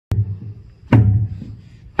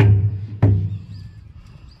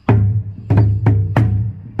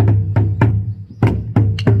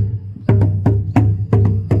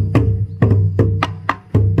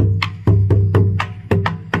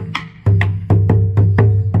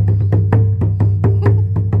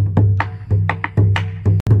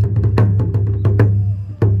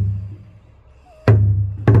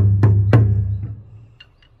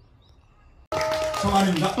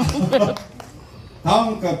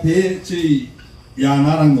다음카페에 저희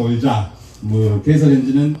야나랑놀자 개설한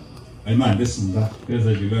지는 얼마 안 됐습니다.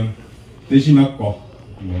 그래서 지금 뜻이 맞고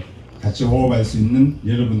같이 호흡할 수 있는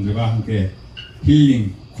여러분들과 함께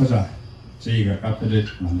힐링코자 저희가 카페를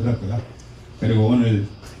만들었고요. 그리고 오늘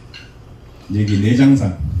여기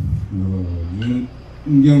내장산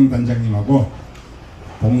윤경 단장님하고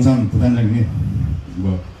봉산 부단장님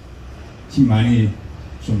팀 많이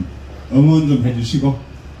좀 응원 좀 해주시고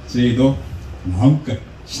저희도 마음껏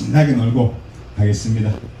신나게 놀고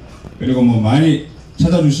가겠습니다. 그리고 많이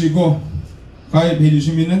찾아주시고 가입해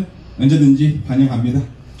주시면은 언제든지 환영합니다.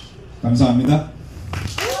 감사합니다.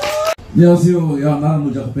 안녕하세요.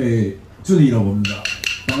 야나랑놀자 카페 준이라고 합니다.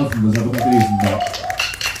 반갑습니다. 잘 부탁드리겠습니다.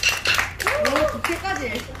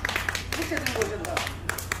 두께까지 붙여준 거잖아.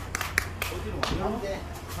 어디로? 가운데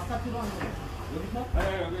바깥으로 하는 거. 여기서? 아니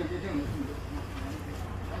여기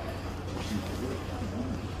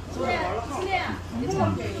신혜야,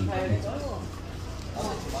 이렇게 가야 되죠?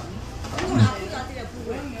 이건 앞으로 놔두려 보고.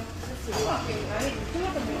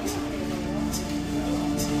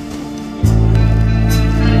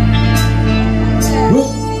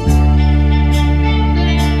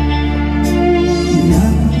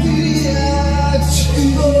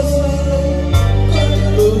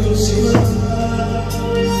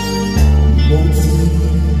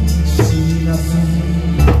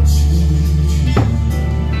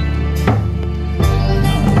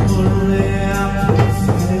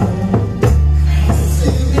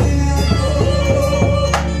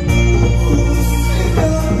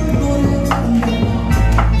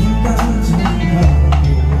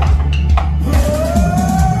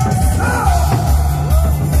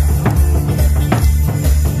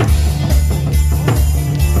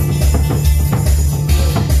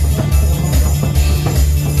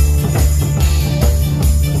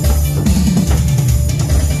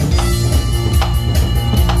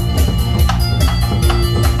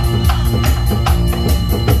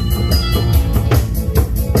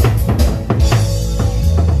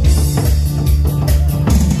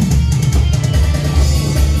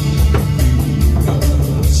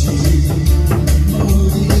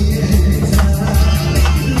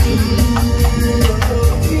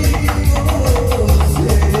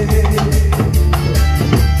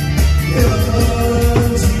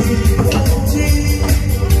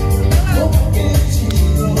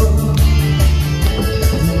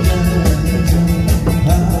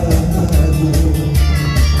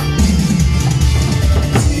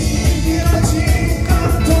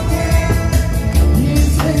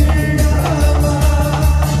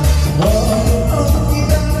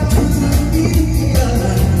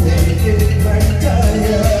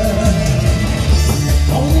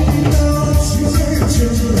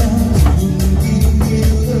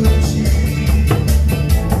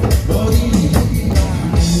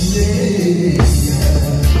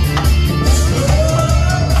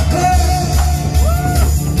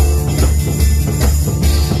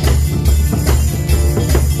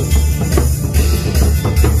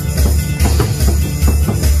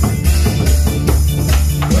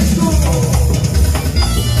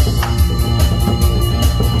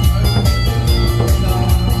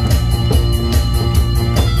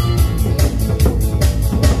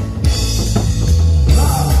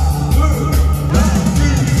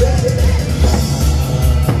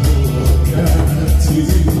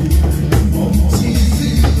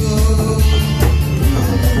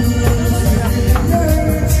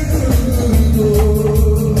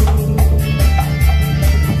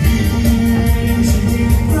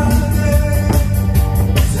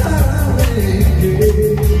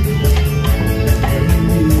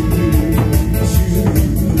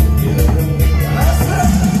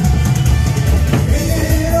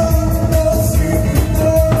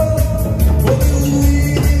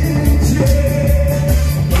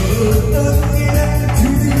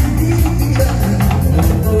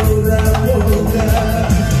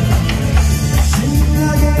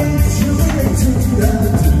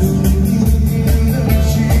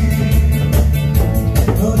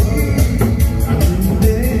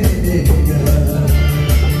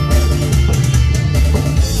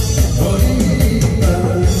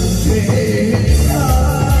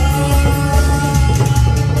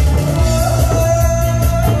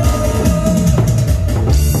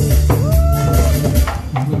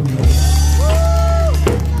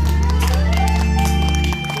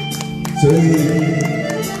 저희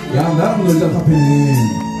야나랑놀자 카페는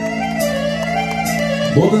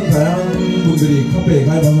모든 다양한 분들이 카페에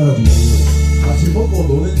가입하셔가지고 같이 먹고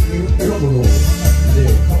노는 이런 걸로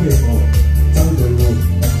이제 카페에서 짱을 돌고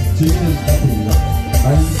즐기는 카페입니다.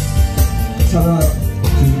 많이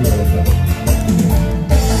찾아주시기 바랍니다.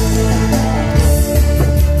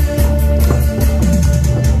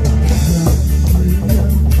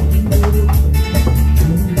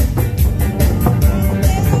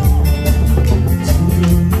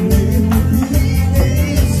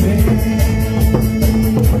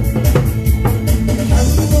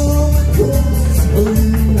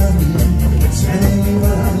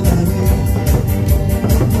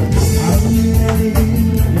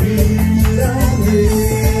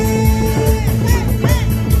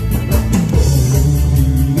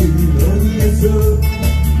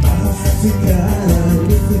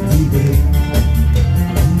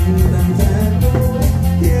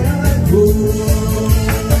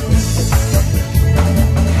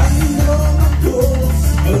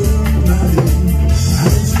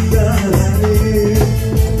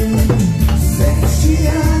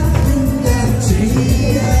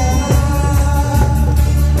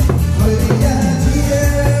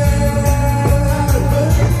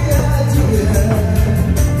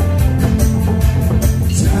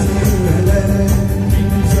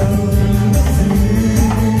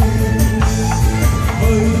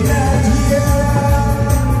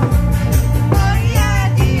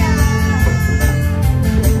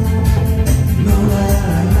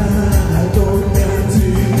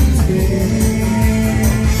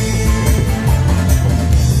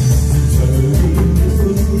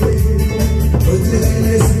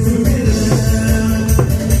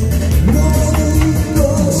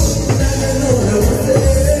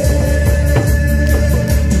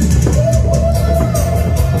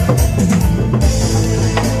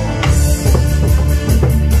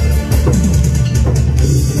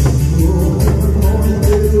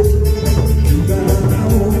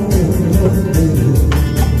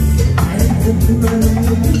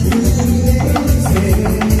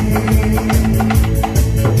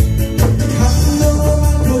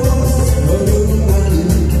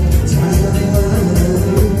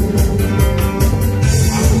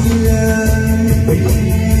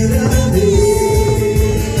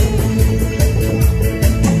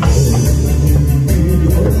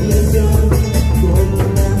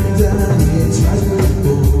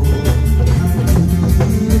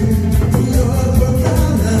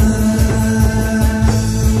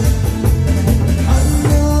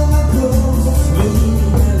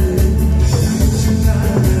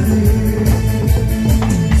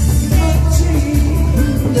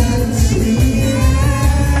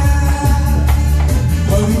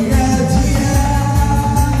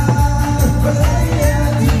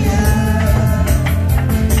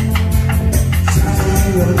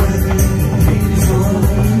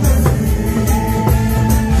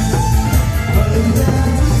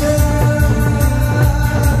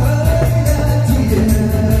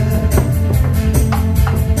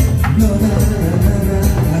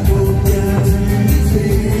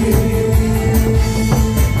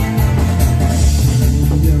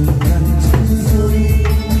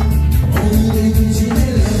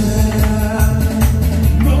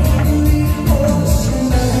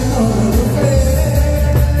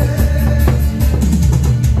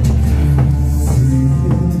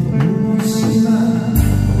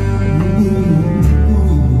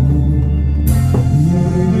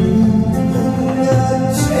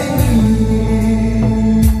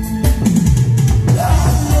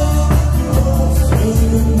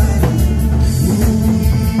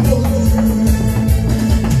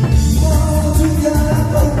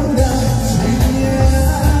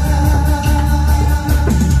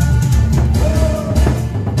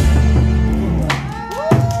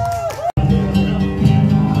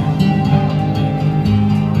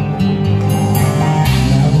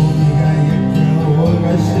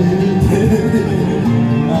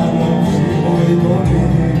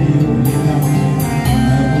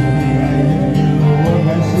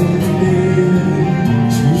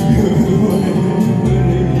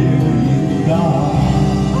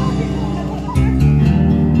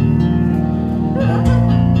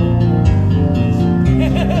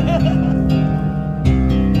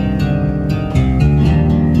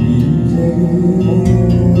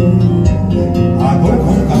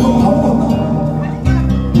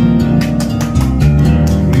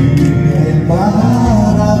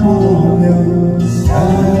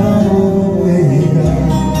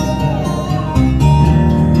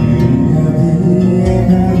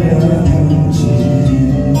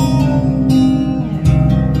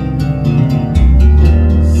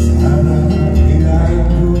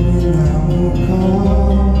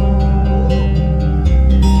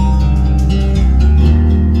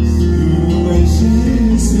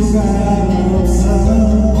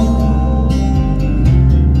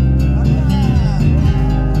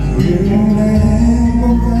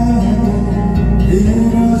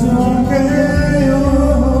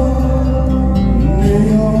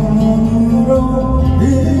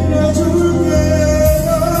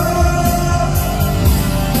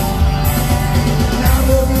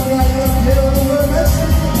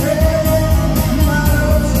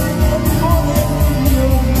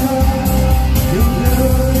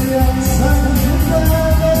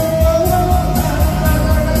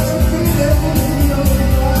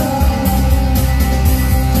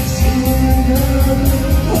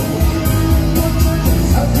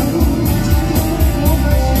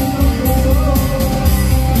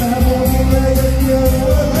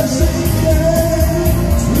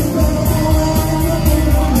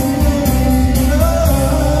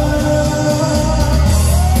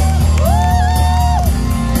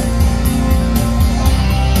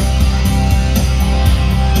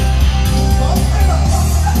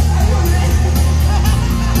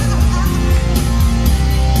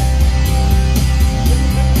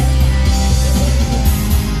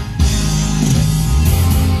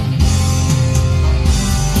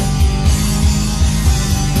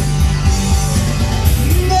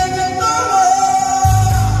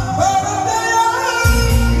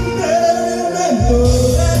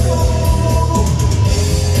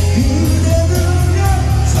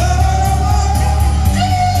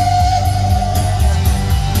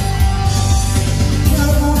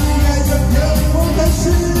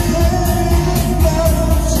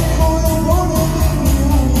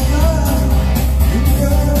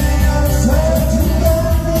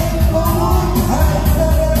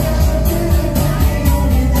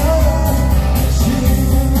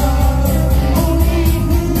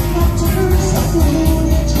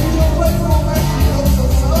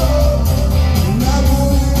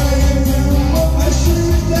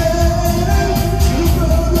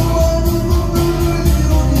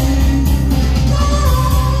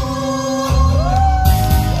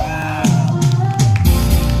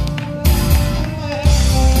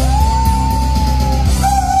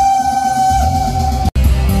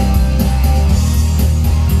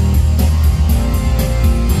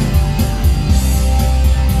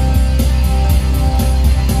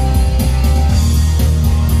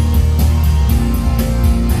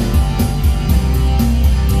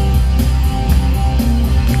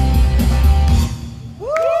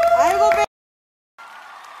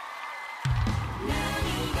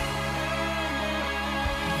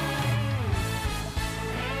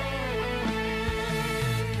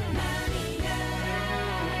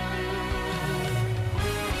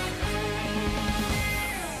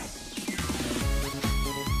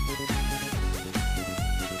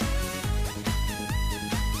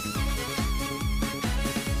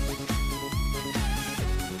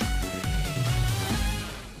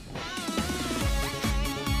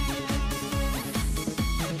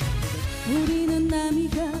 우리는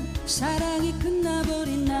남이가 사랑이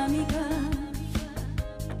끝나버린 남이가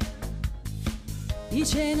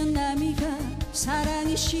이제는 남이가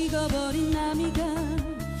사랑이 식어버린 남이가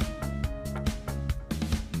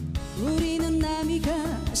우리는 남이가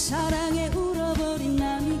사랑에 울어버린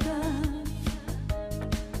남이가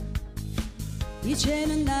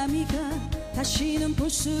이제는 남이가 다시는 볼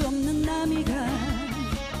수 없는 남이가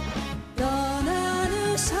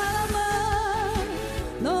떠나는 사람아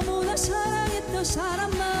너무나 사랑했던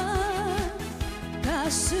사람아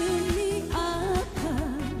가슴이 아파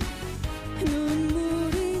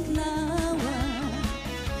눈물이 나와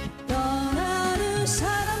떠나는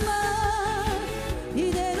사람아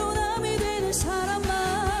이대로 남이 되는 사람아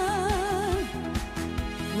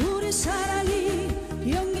우리 사랑이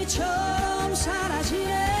연기처럼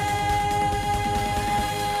사라지네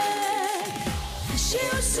다시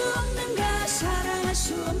올 수 없는가 사랑할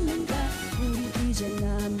수 없는가 우리 이제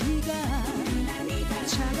남이가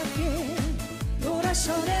차갑게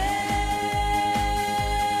돌아서네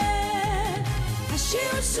다시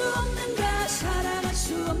올 수 없는가 사랑할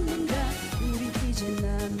수 없는가 우리 이제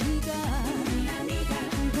남이가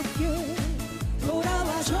뜨겁게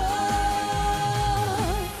돌아와줘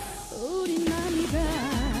우리 남이가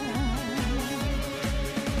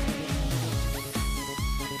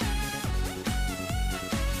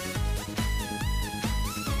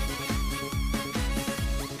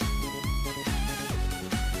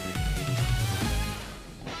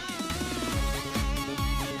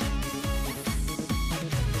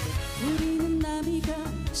우리는 남이가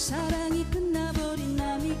사랑이 끝나버린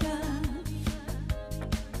남이가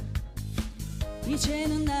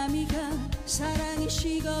이제는 남이가 사랑이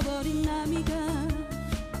식어버린 남이가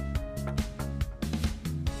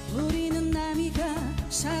우리는 남이가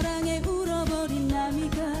사랑에 울어버린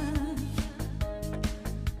남이가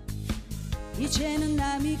이제는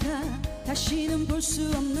남이가 다시는 볼 수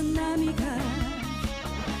없는 남이가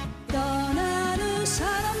떠나는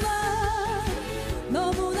사람아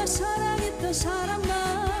너무나 사랑했던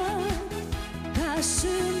사람아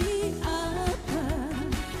가슴이 아파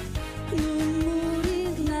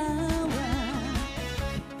눈물이 나와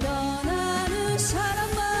떠나는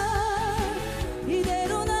사람아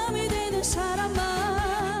이대로 남이 되는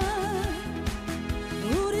사람아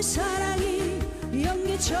우리 사랑이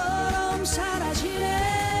연기처럼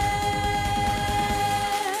사라지네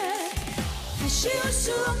다시 올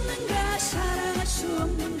수 없는가 사랑할 수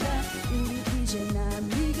없는가 우리 이제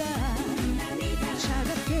남이가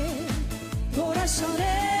차갑게 돌아서네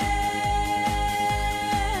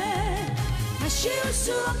다시 올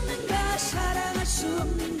수 없는가 사랑할 수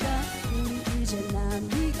없는가 우리 이제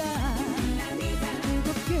남이가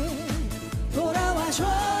뜨겁게 돌아와줘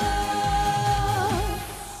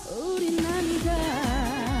우리 남이가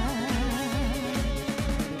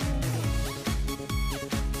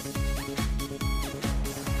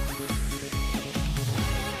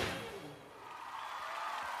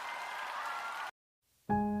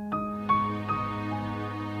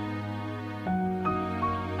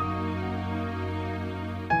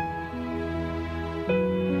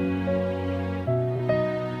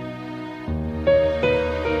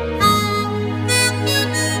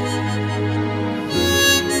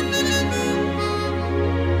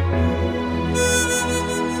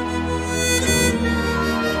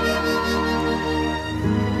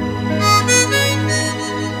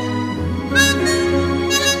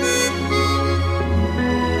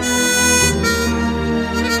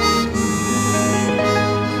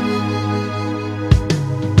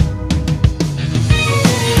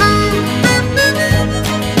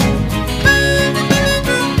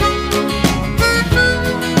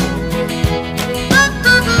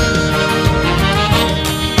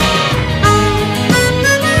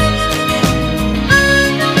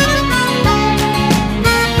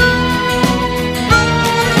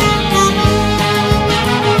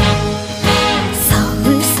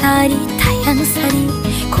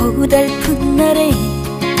고달픈 날에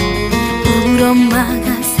우리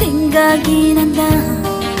엄마가 생각이 난다.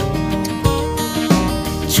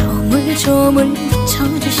 조물조물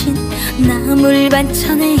묻혀주신 나물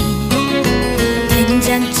반찬에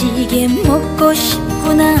된장찌개 먹고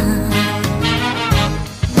싶구나.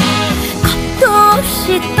 겁도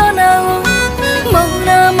없이 떠나온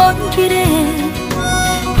머나먼 길에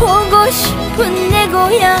보고 싶은 내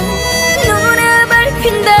고향 눈에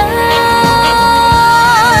밟힌다.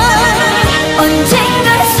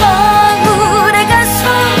 언젠가 서울에 가서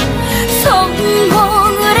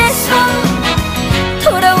성공을 해서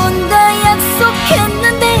돌아온다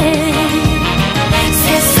약속했는데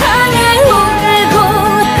세상에 울고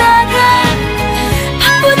웃다가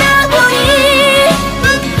바쁘다 보니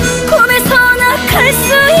꿈에서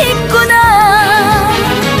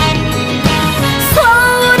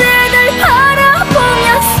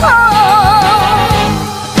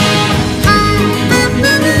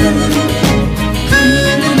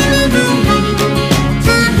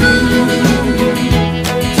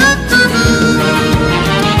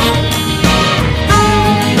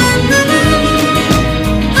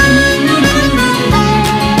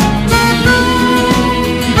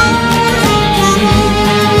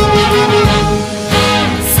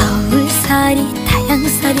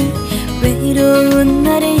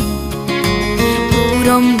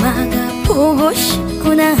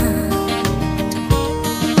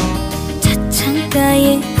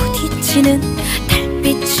비치는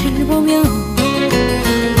달빛을 보며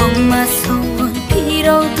엄마 소원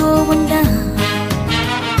빌어도 본다.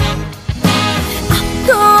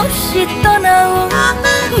 겁도 없이 떠나온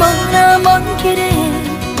머나먼 길에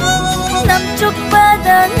남쪽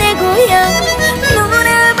바다